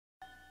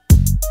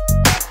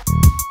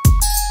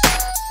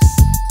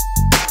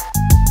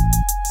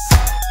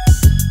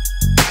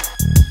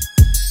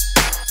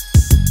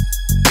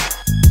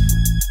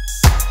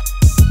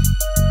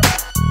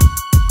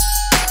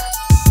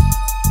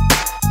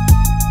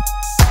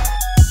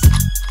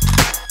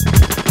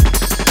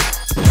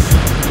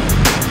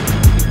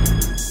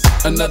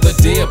Another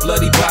dead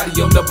bloody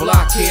body on the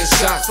block,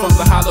 headshots from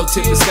the hollow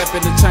tip. Step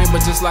in the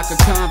chamber just like a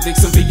convict.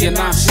 Some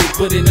Vietnam shit,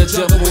 put in the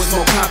jumbo, it's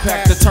more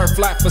compact. The turf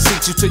flat for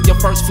seat you to your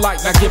first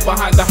flight. Now get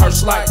behind the hearse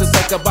light to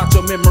think about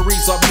your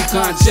memories of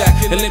Yukon Jack.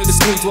 And limit the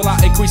squeeze while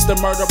I increase the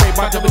murder rate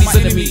by double these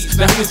enemies.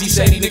 Now who's these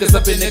shady niggas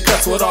up in their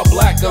cuts with all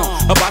black on?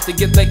 About to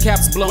get their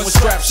caps blown with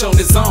straps on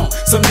his own.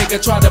 Some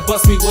nigga tried to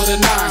bust me with a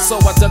 9, so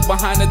I ducked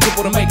behind the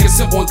temple to make it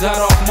simple and got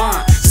off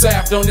mine.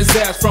 Sapped on his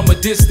ass from a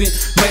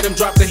distance, made him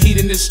drop the heat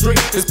in the street.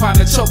 His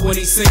partner choke when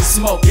he sings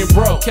smoke and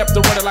bro kept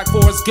the runner like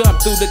Forrest Gump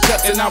through the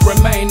cuts. And I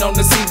remain on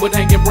the scene with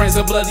hanging brains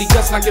and bloody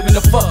guts, not giving a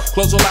fuck.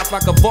 Close your life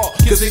like a vault,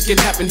 cause it can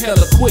happen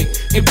hella quick.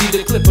 Empty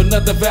the clip,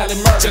 another valid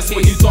murder. Just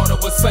when you thought it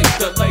was safe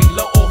to lay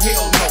low, oh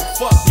hell no,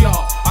 fuck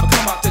y'all. I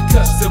come out the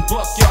cuts and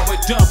buck y'all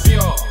and dump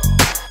y'all.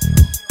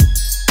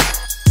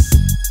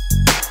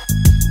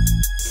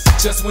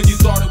 Just when you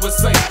thought it was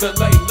safe to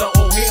lay low,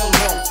 oh hell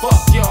no, fuck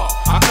y'all.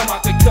 I come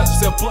out the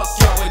cuts and buck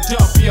y'all and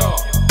dump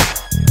y'all.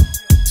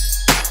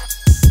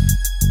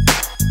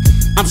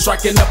 I'm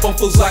striking up on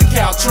fools like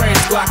Caltrans,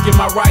 Glock in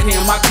my right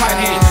hand, my tight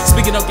hand.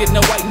 Speaking of getting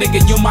a white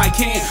nigga, you might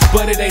can,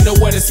 but it ain't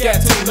nowhere to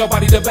scat to.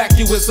 Nobody to back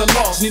you is a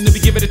loss. Need to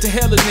be giving it to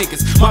hella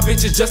niggas. My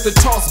bitch is just a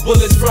toss,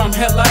 bullets from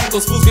hella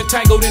angles. Fools get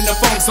tangled in the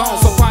phone zone,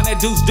 so find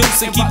that deuce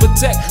and keep a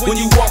tech. When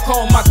you walk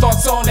home, my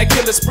thoughts on that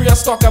killer spree. I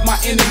stalk out my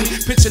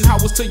enemy, pitching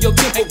hours to your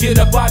temple. Get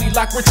a body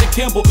like Richard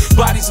Kimball.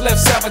 Bodies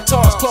left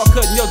sabotage, claw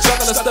cutting your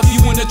juggler. Stuff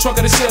you in the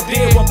trunk of the shell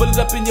dead. One bullet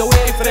up in your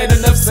head, if it ain't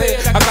enough said.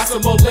 I got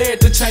some more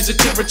lead to change the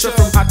temperature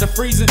from hot to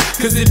freezing.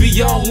 Cause it be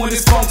on when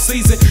it's funk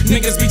season.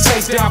 Niggas be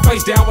chased down,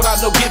 face down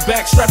without no get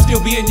back. Strap still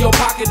be in your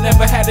pocket,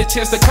 never had a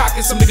chance to cock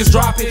it. Some niggas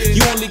drop it,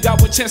 you only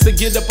got one chance to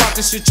get up out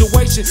the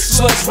situation.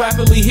 Slugs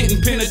rapidly hitting,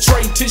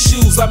 penetrating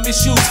tissues. I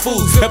misuse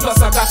fools, and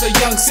plus I got the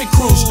young sick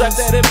crew. Strapped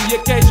at every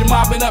occasion,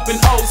 mobbing up in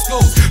old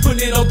schools.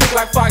 Putting it on thick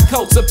like 5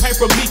 coats of paint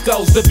from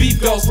Migos. The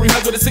beef goes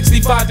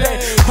 365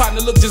 days.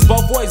 Partner look just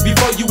both ways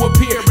before you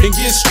appear and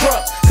get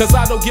struck. Cause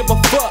I don't give a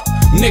fuck,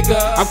 nigga.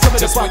 I'm coming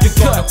just while you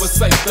cut. Was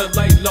safe to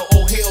lay low,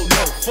 oh hell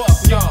no, fuck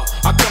y'all.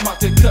 I come out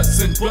the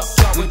cuts and buck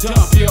y'all and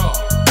dump y'all.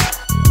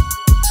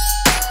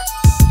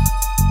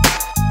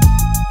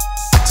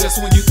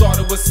 Just when you thought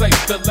it was safe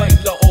to lay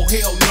low, oh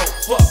hell no,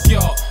 fuck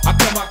y'all. I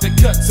come out the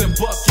cuts and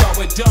buck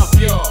y'all and dump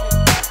y'all.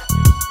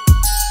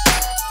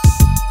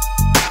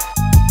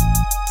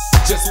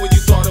 Just when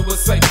you thought it was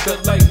safe to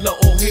lay low,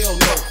 oh hell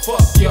no,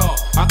 fuck y'all.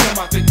 I come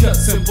out the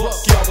cuts and buck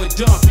y'all and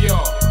dump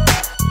y'all.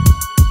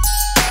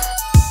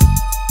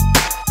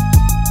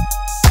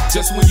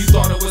 Just when you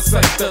thought it was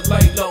safe to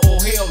lay low, oh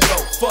hell no,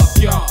 fuck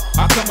y'all.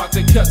 I come out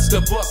the cuts to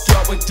buck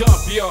y'all and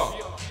dump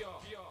y'all.